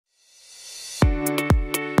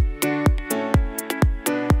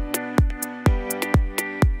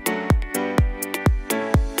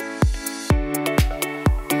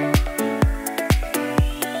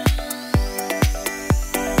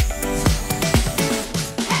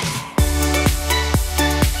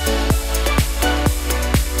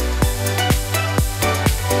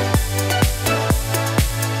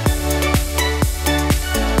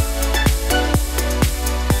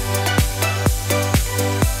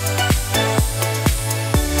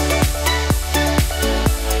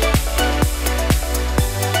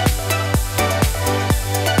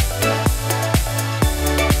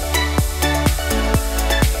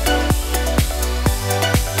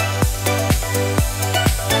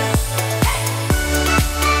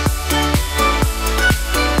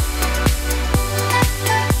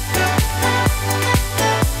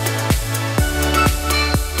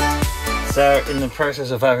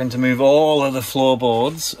process of having to move all of the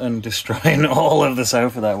floorboards and destroying all of the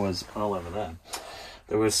sofa that was all over there.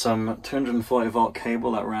 There was some 240 volt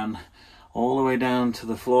cable that ran all the way down to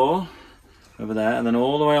the floor over there, and then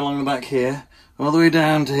all the way along the back here, all the way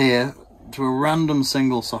down to here, to a random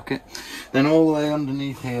single socket, then all the way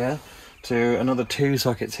underneath here to another 2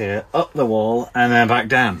 sockets here, up the wall, and then back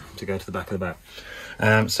down to go to the back of the boat.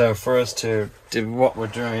 So for us to do what we're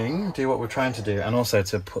doing, do what we're trying to do, and also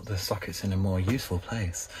to put the sockets in a more useful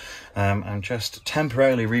place, I'm just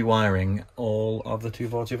temporarily rewiring all of the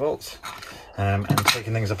 240 volts and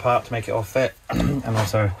taking things apart to make it all fit, and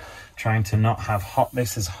also trying to not have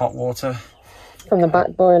this is hot water from the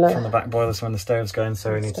back boiler. From the back boiler, so when the stove's going,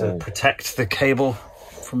 so we need to protect the cable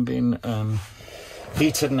from being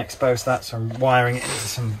heated and exposed to that, so I'm wiring it into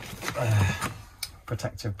some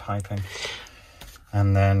protective piping.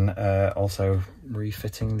 And then also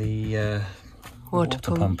refitting the water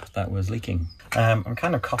pump that was leaking. I'm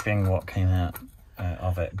kind of copying what came out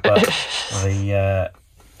of it, but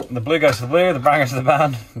the blue goes to the blue, the brown goes to the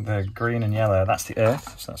brown, the green and yellow, that's the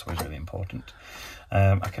earth, so that's always really important.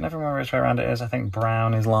 I can never remember which way around it is. I think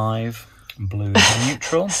brown is live, blue is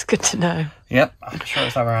neutral. It's good to know. Yep, I'm sure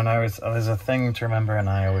it's that way around. There's a thing to remember, and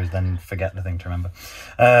I always then forget the thing to remember.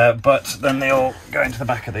 But then they all go into the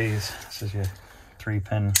back of these. This is your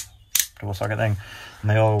 3-pin double socket thing, and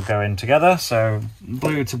they all go in together. So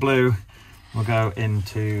blue to blue will go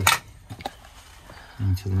into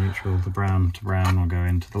the neutral, the brown to brown will go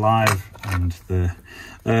into the live, and the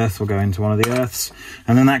earth will go into one of the earths,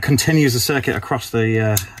 and then that continues the circuit across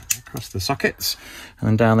the sockets and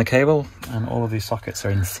then down the cable, and all of these sockets are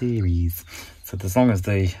in series. So as long as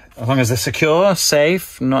they're secure,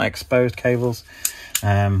 safe, not exposed cables,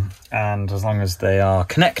 and as long as they are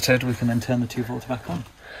connected, we can then turn the 240 back on.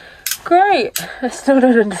 Great! I still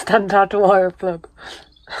don't understand how to wire a plug.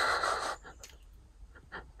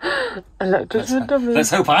 Let's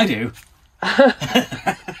hope I do.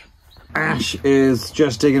 Ash is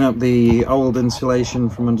just digging up the old insulation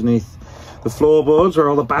from underneath the floorboards where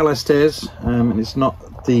all the ballast is, and it's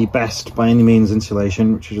not the best by any means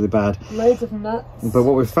insulation, which is really bad. Loads of nuts. But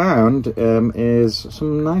what we found is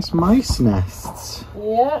some nice mice nests.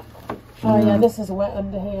 Yeah. Oh yeah, this is wet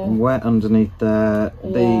under here. Wet underneath there.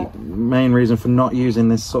 Yeah. The main reason for not using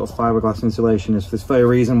this sort of fiberglass insulation is for this very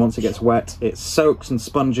reason. Once it gets wet, it soaks and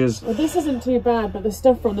sponges. Well, this isn't too bad, but the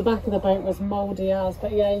stuff from the back of the boat was mouldy as.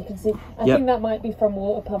 But yeah, you can see. I think that might be from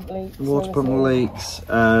water pump leaks. Water pump leaks.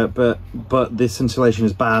 But this insulation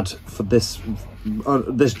is bad for this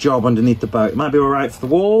job underneath the boat. It might be all right for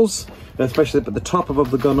the walls, especially at the top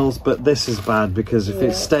above the gunnels, but this is bad because if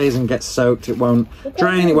it stays and gets soaked, it won't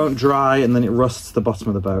drain, it won't dry, and then it rusts the bottom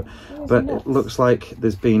of the boat. But it looks like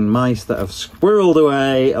there's been mice that have squirreled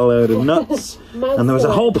away a load of nuts, and there was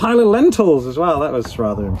a whole pile of lentils as well. That was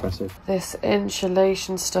rather impressive. This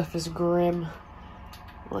insulation stuff is grim.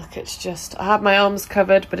 Look, it's just, I have my arms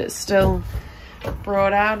covered, but it's still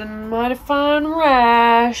brought out a mighty fine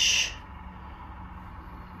rash.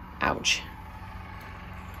 Ouch.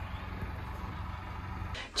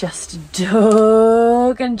 Just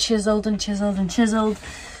dug and chiselled and chiselled and chiselled.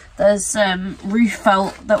 There's roof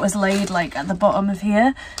felt that was laid like at the bottom of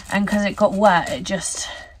here, and because it got wet, it just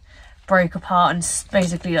broke apart and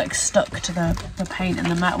basically like stuck to the paint and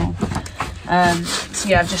the metal. So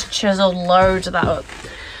yeah, I've just chiselled loads of that up.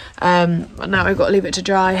 But now I've got to leave it to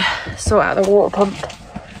dry, sort out the water pump,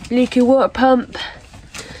 leaky water pump,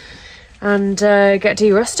 and get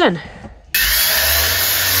de-rusting.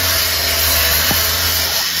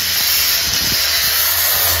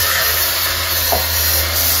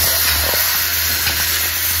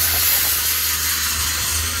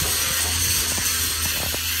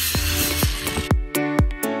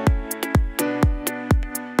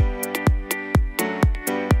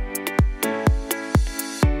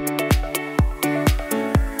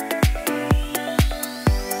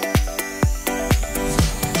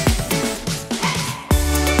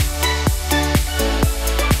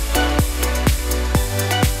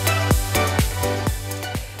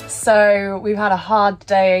 So we've had a hard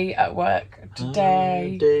day at work today.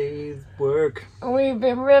 Hard day's work. We've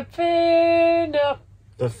been ripping up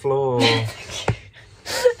the floor.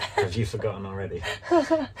 Have you forgotten already?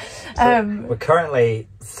 So we're currently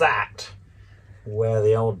sat where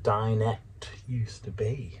the old dinette used to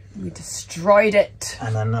be. We destroyed it.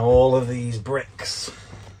 And then all of these bricks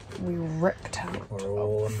we ripped out. We're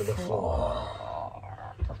all under the floor.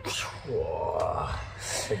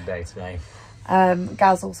 Big day today.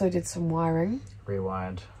 Gaz also did some wiring.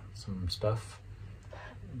 Rewired some stuff.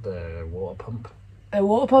 The water pump. The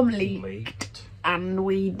water pump leaked. And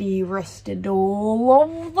we de-rusted all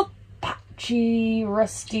of the patches. patchy,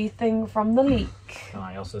 rusty thing from the leak.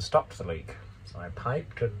 I also stopped the leak. So I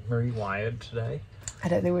piped and rewired today. I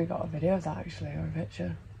don't think we got a video of that actually, or a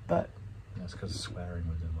picture, but... That's because swearing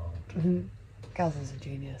was involved. Gaz is a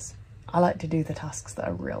genius. I like to do the tasks that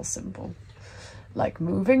are real simple, like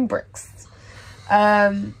moving bricks.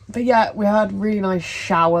 But yeah, we had really nice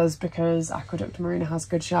showers because Aqueduct Marina has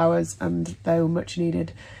good showers and they were much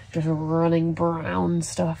needed, just running brown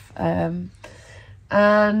stuff. And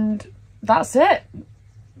that's it.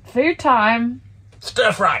 Food time.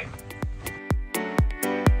 Stir fry!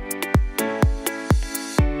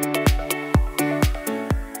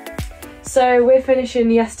 So we're finishing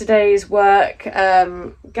yesterday's work.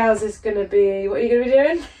 Gaz is going to be... What are you going to be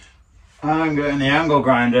doing? I'm getting the angle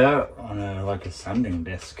grinder on like a sanding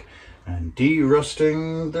disc and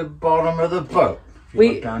de-rusting the bottom of the boat. If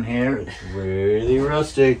you look down here, it's really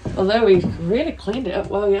rusty. Although we really cleaned it up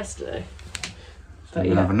well yesterday. So we're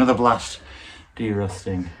going to have another blast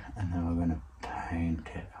de-rusting and then we're going to paint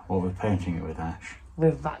it. Well, we're painting it with Ash.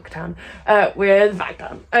 With Vactan. With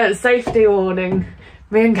Vactan. Safety warning.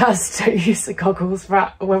 Me and Gaz don't use the goggles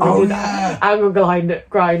for when we do that angle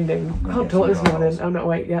grinding. Can't talk this morning. I'm not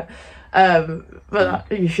awake yet.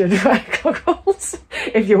 But you should wear goggles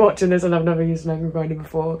if you're watching this and I've never used an angle grinder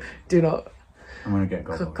before. Do not. I'm gonna get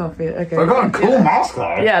goggles. Coffee. Okay. I've got a cool mask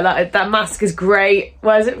though. Yeah, that mask is great.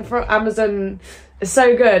 Where is it from Amazon? It's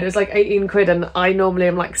so good. It's like 18 quid, and I normally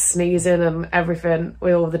am like sneezing and everything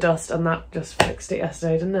with all the dust, and that just fixed it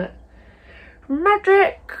yesterday, didn't it?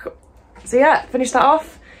 Magic. So yeah, finish that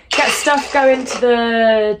off. Get stuff going to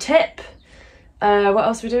the tip. What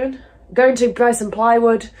else are we doing? Going to buy some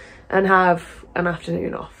plywood and have an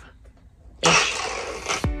afternoon off.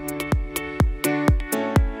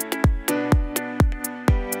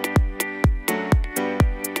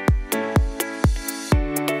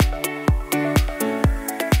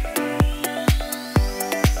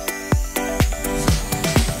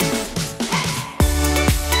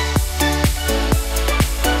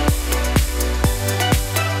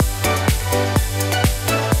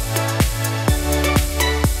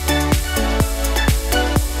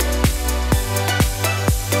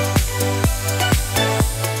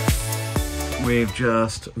 We've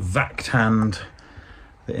just Vactanned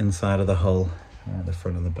the inside of the hull at the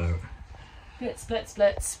front of the boat.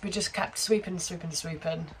 Splits. We just kept sweeping. Sort of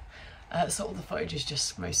the footage is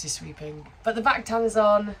just mostly sweeping. But the Vactan is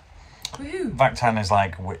on. Woohoo! Vactan is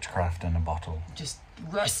like witchcraft in a bottle. Just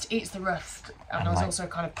rust, eats the rust. And there's like also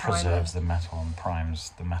kind of primer. preserves the metal and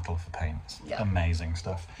primes the metal for paints. Yeah. Amazing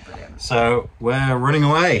stuff. Brilliant. So we're running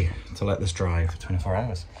away to let this dry for 24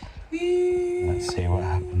 hours. Whee! Let's see what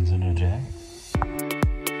happens in a day.